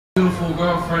Beautiful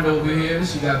girlfriend over here.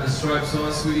 She got the stripes on,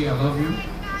 sweetie. I love you.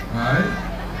 Alright?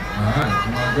 Alright,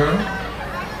 come on, girl.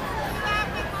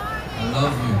 I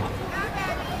love you.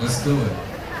 Let's do it.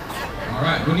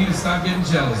 Alright, we need to stop getting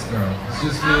jealous, girl. It's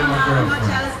just me and my girlfriend. I'm not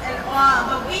jealous at all,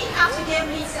 but we have to give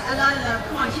Lisa a lot of love.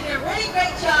 Come on, she did a really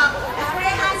great job. Let's put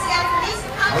our hands together for Lisa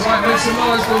Punch. Alright, make some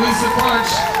noise for Lisa Punch.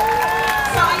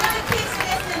 So I know the kids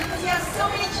listen because you have so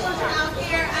many children out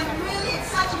here, and really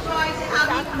it's such a joy to have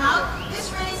you come out. This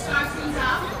really starts things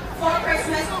off for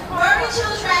Christmas. Where are the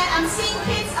children? I'm seeing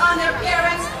kids on their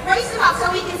parents. Raise them up so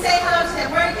we can say hello to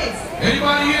them. Where are the kids?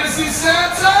 Anybody here to see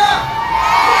Santa?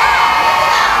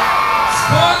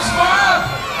 SpongeBob?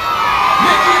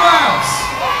 Mickey Mouse?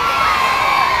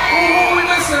 Who are we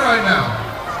missing right now?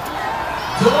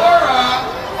 Dora?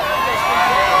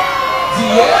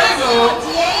 Diego?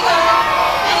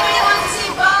 Anybody want to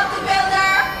see Bob the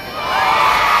Builder?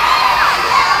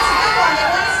 Yeah, that's a good one. They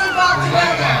want to see Bob the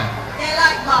Builder. They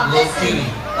like Bob. Listen.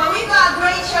 But we've got a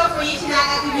great show for you tonight,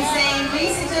 like we've been saying.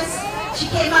 Lisa she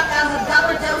came up as a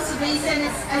double dose of Lisa, and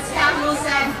as Capital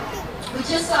said, we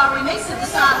just saw a remix of the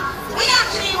song. We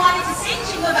actually wanted to sing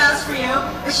Jingle Bells for you,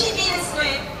 but she beat us to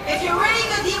it. If you're really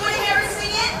good, do you want to hear us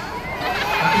sing it?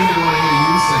 I think they want to hear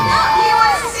you sing it. No, do you want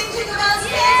us to sing Jingle Bells?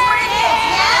 Yes, for the kids,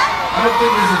 yeah? I don't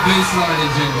think there's a bass line in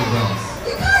Jingle Bells.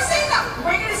 You gotta sing them.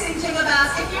 We're gonna sing Jingle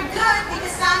Bells. If you're good,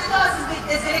 because Santa Claus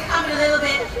is gonna come in a little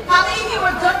bit. How many of you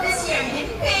were good this year? You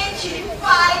didn't pinch, you didn't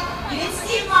fight, you didn't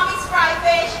steal mommy's fried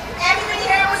fish. Everybody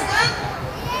here was good?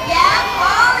 Yeah?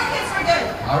 All the kids were good.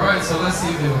 Alright, so let's see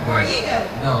if they were good. Were you good?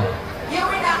 No. You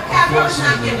were not. Capital was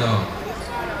not good. No.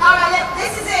 Alright,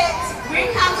 this is it. We're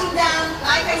counting down.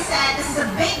 Like I said, this is a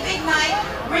big, big night.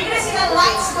 We're gonna see the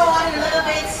lights go on in a little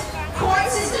bit.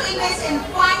 Quartz is doing this in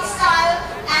fine style,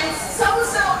 and it's so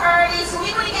early, so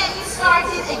we're going to get you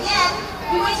started again.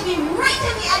 We're going to be right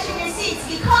at the edge of your seats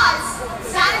because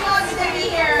Santa Claus is going to be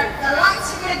here, the lights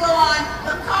are going to go on,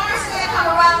 the cars are going to come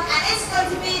around, and it's going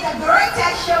to be the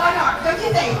greatest show on earth, don't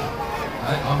you think?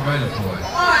 I'm ready for it.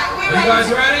 Alright, we're ready. You guys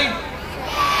ready?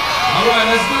 Alright,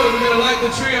 let's do it. We're going to light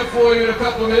the tree up for you in a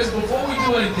couple of minutes. Before we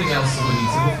do anything else,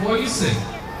 before you sing,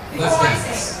 let's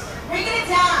dance. We're going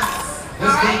to dance.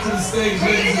 Let's go to the stage,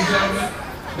 ladies and gentlemen.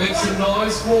 Make some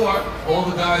noise for all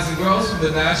the guys and girls from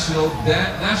the National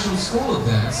School of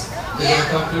Dance. They're going to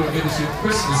come through and give us your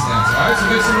Christmas dance, alright? So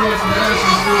make some noise for the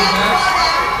National School of Dance.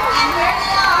 And here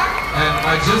they are. And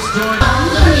I just joined...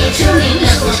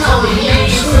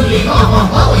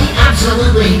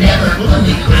 Absolutely never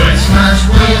gloomy Christmas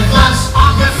with us.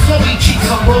 On the flowy cheeks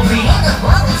on Rosie. And the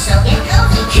world is so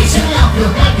cozy. Kissing out, you'll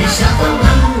have yourself a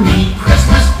loony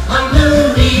Christmas. A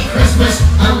loony Christmas.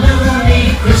 A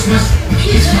loony Christmas.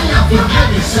 Kissing out, you'll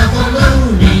have yourself a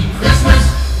loony Christmas.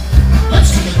 Let's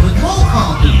take a quick roll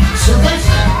call here.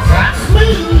 Sylvester,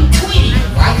 Part3, Tweety,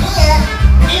 right here.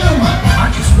 Elma, I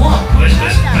just want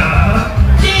Christmas.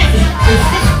 David, is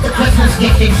this the Christmas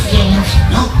gift exchange?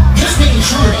 No, just making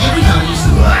sure that everybody's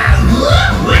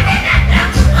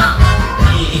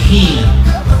here.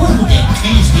 Oh, that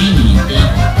Tasmanian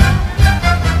devil.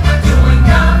 Join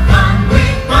the fun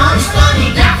with Bugs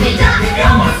Bunny, Daffy Duck,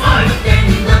 Elmer Fudd,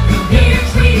 Danny Lucky, here,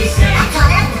 Tweety say. I call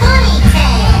him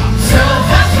Ponytail.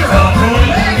 Sylvester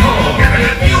O'Brien, give it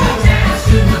a few. Dance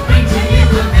to the bring to you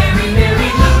a merry,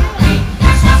 merry loony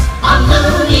Christmas. A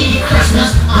loony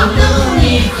Christmas, a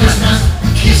loony Christmas.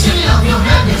 Kissing out, you'll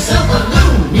have yourself a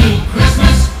loony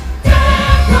Christmas.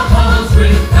 Deck the halls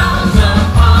with boughs of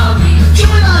holly.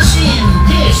 Join us in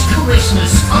this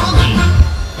Christmas folly.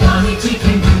 Bunny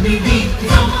chicken to be beat.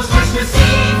 It's almost Christmas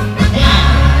Eve.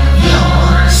 Have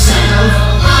yourself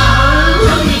a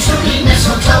loony tooty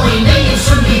mistletoe. May you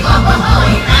soon be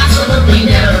ho-ho-hoy. Absolutely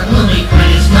never gloomy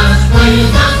Christmas with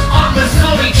us. On the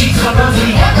snowy cheeks of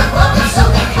Rosie. And the world is so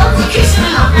cozy. Kissing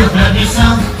out, you'll have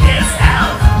yourself. Kiss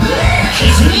out.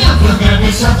 Kiss me up, you'll have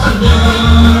yourself a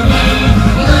loony.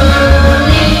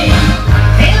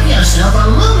 Have yourself a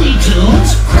Looney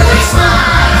Tunes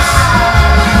Christmas.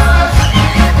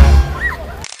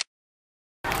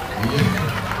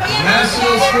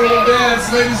 National School of Dance,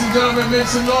 ladies and gentlemen, make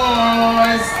some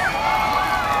noise.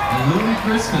 A Loony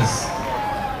Christmas.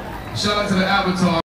 Shout out to the Avatar.